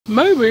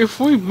Maybe if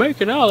we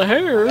make it out of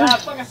here. Yeah,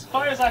 fucking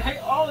spiders, I hate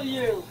all of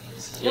you.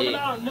 Coming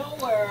out of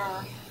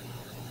nowhere.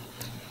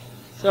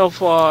 So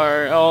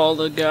far, all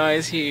the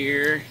guys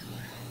here.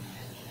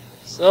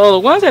 So the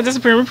ones that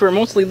disappear Reaper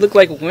mostly look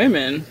like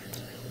women.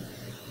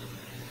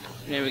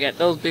 And then we got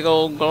those big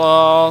old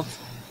gloths.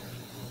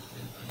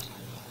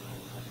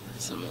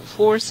 Some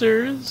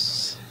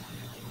enforcers.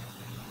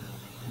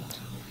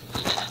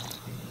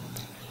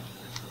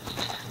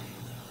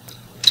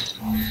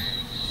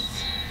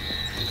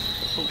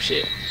 Oh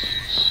shit.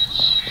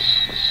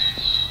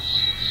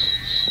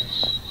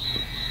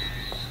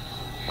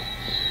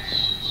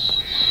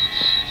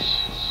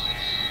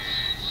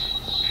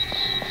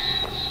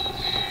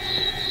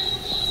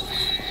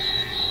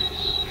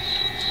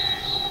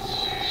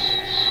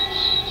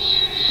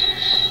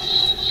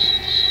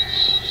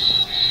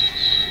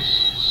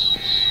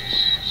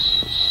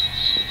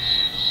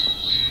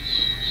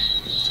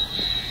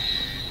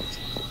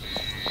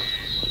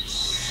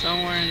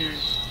 Somewhere in there.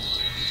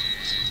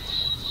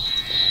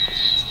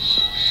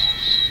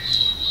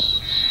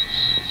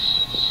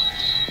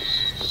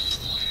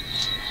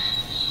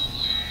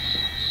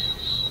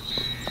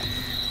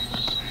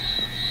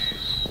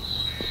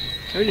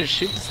 Can we just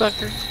shoot the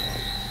sucker?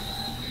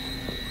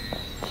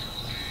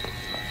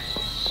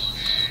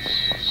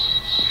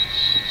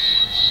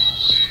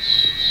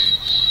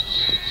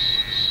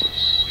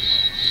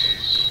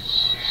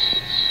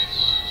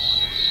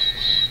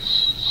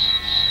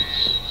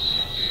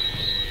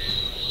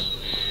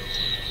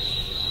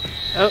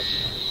 Oh.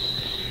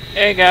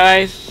 Hey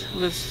guys,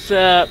 what's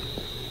up?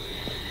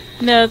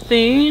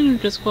 Nothing,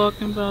 just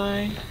walking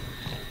by.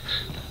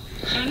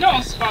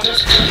 No,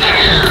 spiders.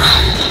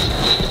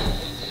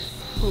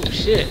 Oh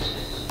shit.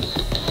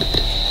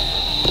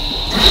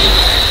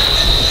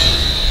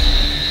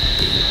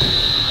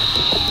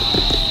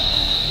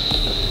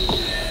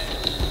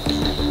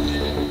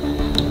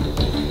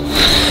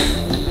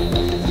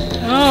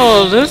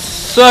 Oh, this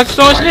sucks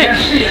so much dick. I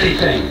can't see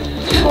anything.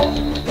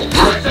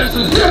 This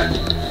is good.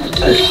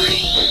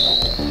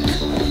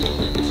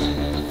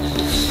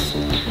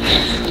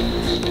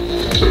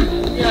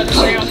 Yeah, the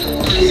damn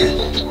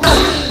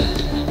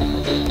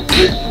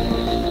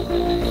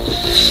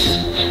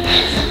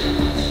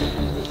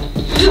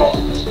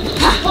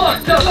Fuck,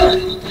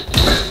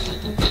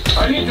 I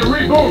need to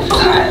reboot.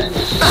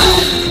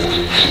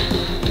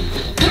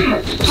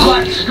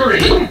 Black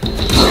screen.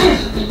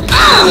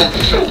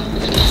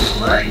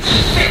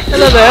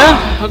 Hello there.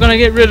 We're gonna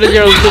get rid of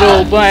your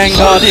little blind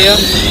god here.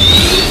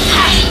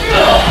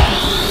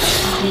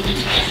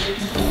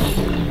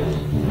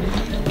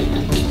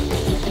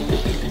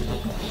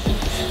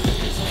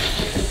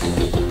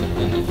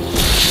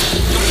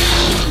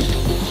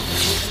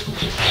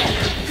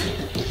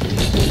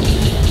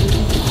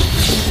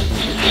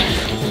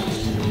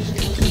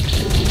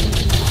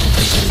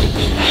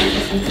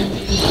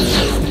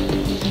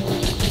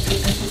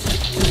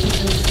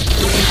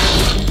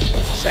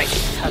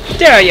 How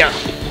dare ya!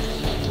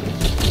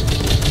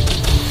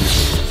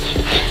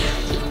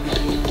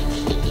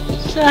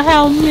 So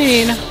how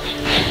mean?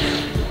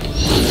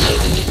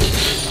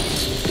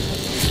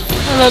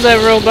 Hello there,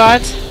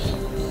 robot.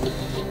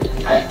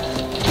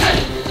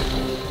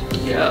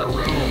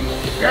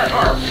 Get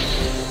her.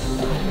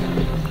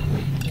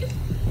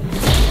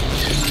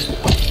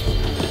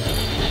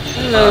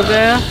 Hello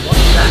there.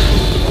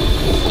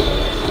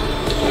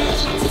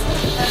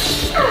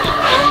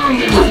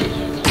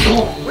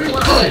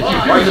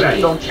 Why did I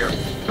don't you?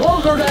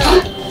 Close her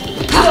down.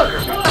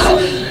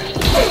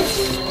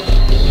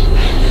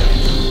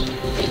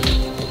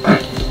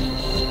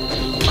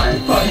 I'm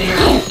fucking you.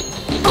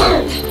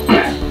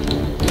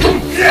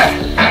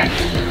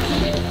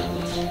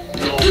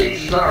 You'll be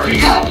sorry.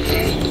 You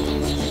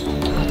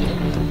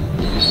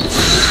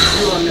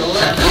on your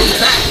left.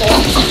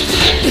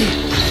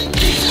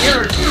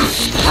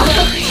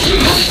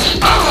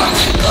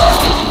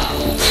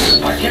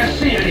 I can't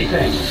see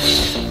anything.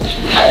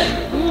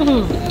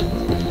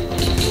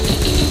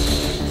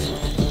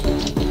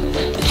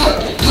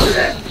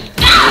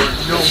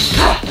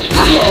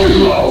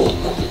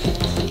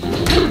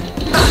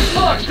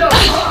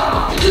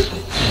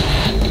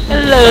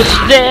 Hello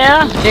there,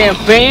 and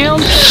bam,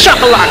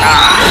 shakalaka!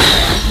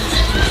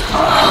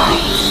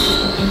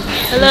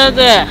 Hello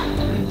there.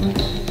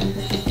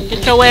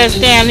 Get your ass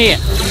down here.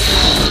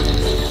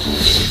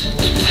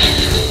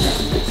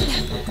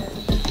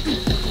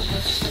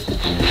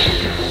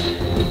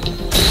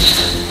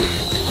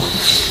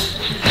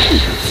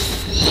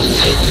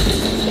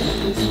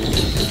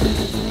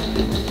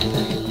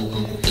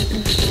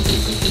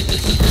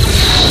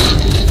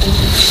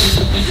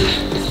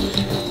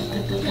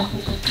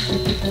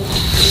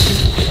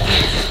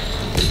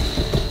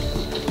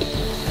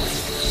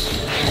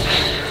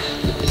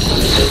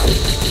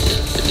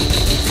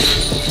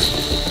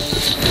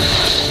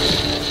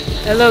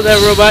 Hello there,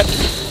 robot.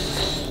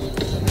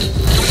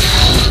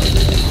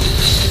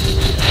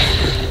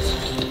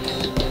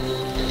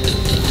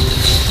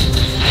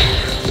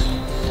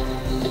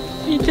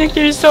 You think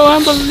you're so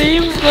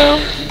unbelievable?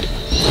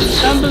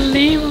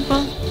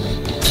 Unbelievable.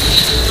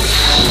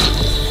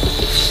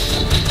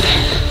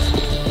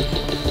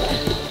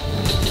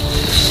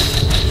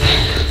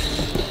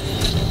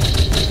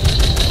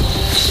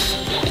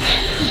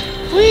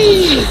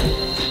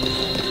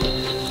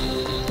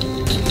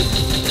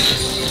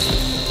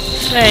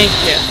 Thank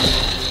you.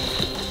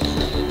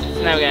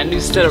 So now we got a new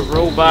set of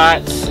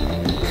robots.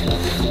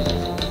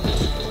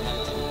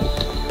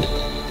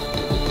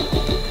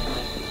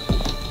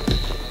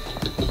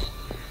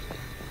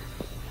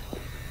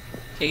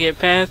 Can you get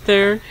past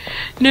there?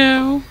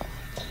 No.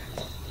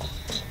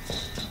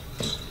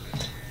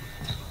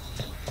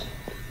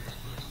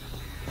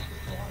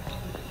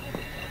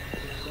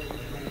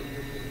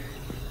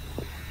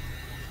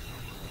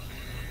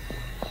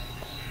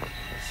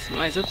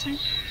 Somebody's up there?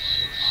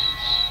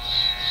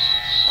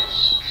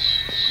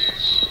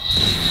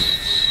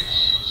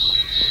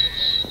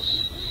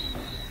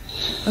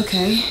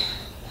 Okay.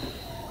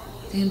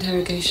 The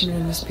interrogation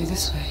room must be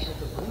this way.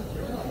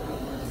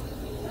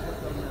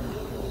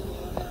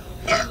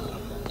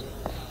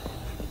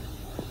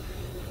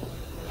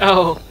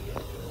 Oh.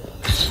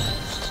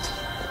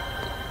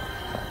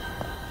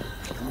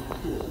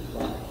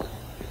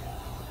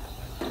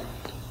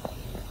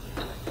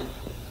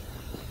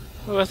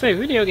 What do I say?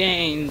 Video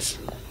games.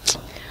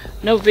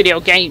 No video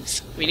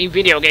games. We need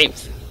video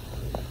games.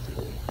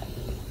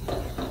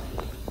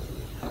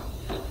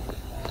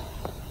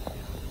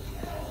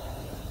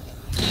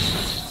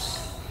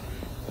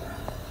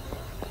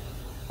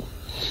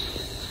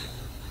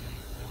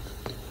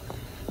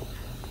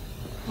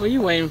 What are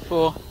you waiting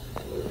for?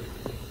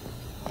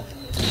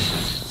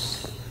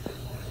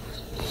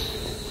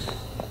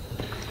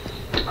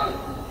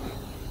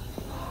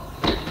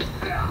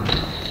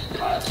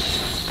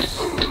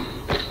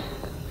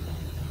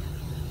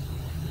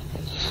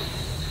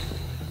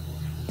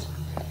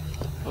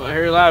 Oh, I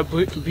heard a lot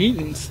of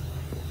beatings.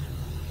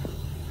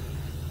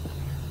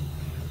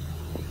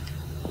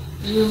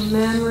 You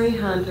memory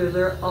hunters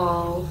are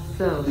all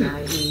so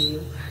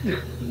naive.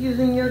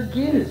 Using your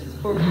gifts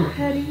for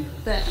petty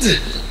theft.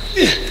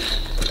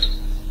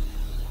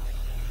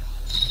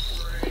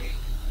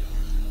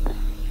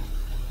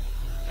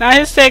 Not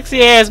his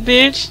sexy ass,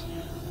 bitch.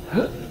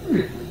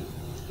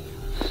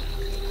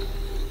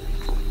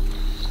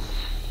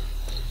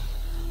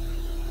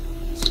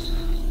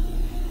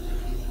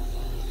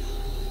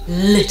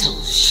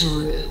 Little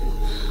shrew,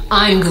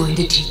 I'm going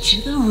to teach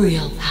you the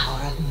real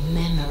power of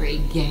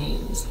memory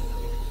games.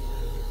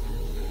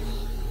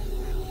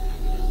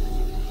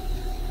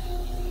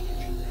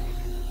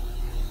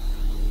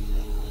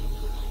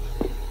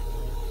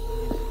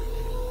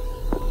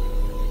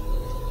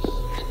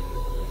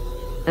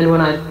 And when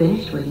I've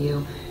finished with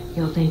you,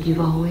 you'll think you've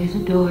always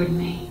adored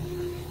me.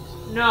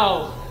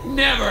 No,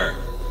 never.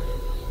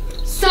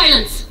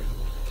 Silence!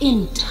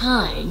 In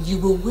time, you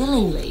will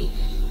willingly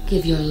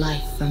give your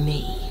life for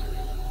me.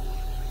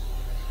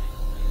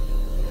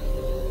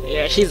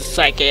 Yeah, she's a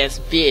psych ass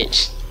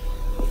bitch.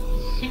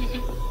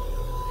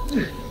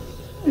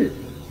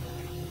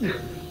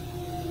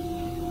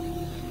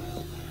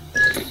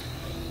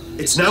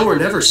 It's now or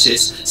never,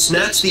 sis.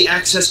 Snatch the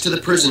access to the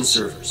prison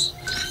servers.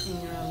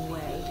 In your own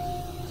way.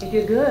 If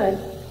you're good,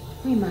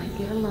 we might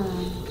get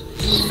along.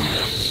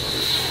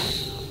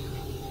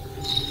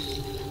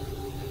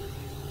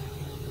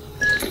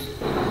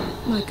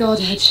 My God,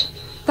 Edge.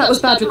 That was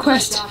bad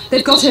request.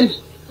 They've got him.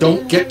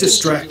 Don't get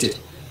distracted.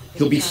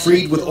 He'll be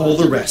freed with all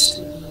the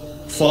rest.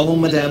 Follow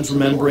Madame's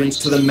remembrance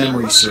to the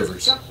memory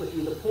servers. With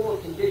you the poor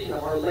condition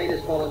of our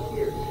latest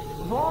volunteers.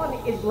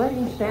 Vaughn is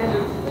letting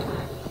standards.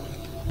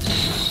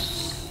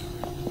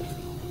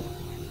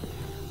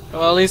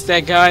 Well, at least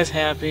that guy's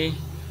happy.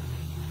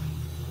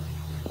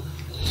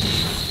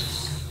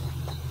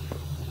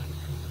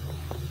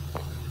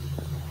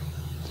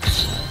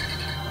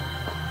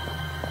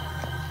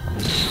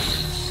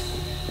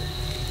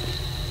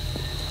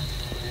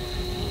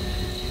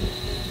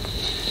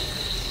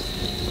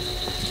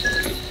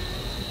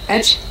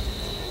 Edge?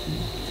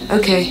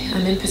 Okay,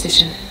 I'm in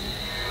position.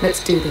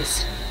 Let's do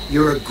this.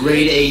 You're a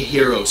grade A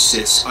hero,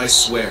 sis, I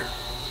swear.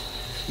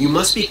 You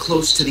must be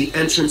close to the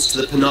entrance to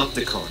the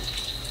Panopticon,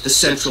 the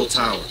central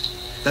tower.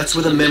 That's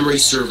where the memory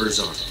servers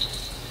are.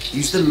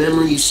 Use the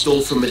memory you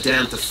stole from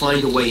Madame to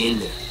find a way in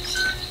there.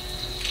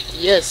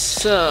 Yes,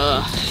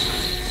 sir.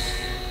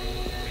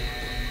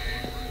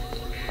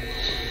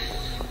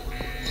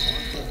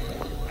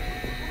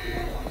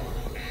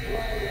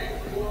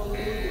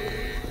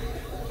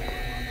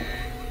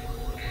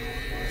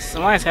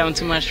 Somebody's having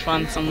too much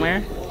fun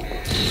somewhere.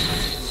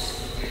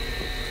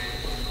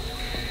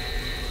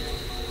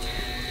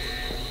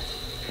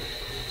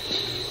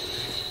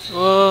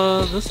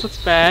 Oh, this looks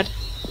bad.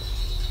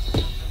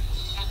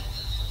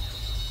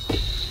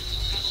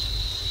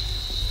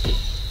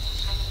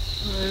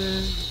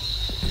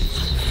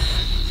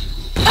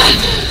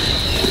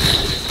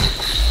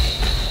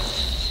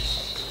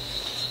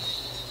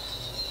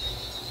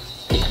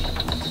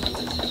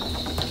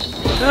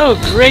 Oh,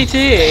 great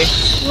here!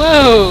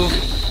 Whoa!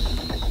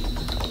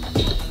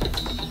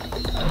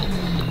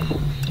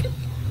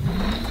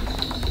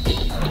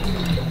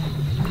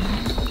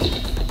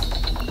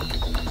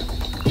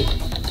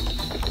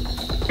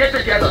 Get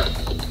together.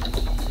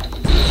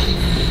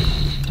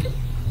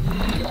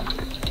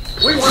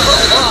 We want to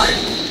ride.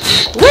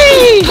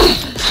 Whee!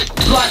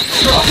 Black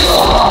truck.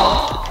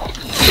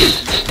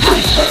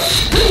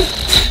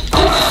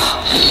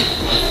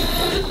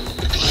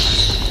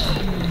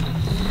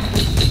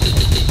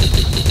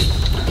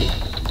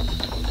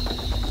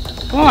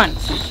 on.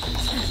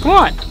 Come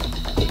on.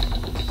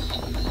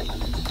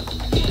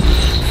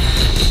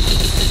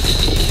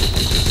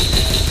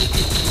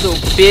 Little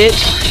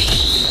bitch.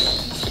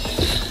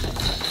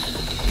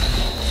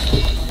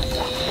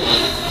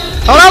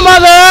 Hold on,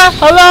 mother!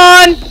 Hold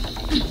on!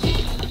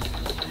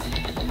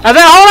 I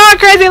said, hold on,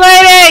 crazy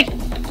lady!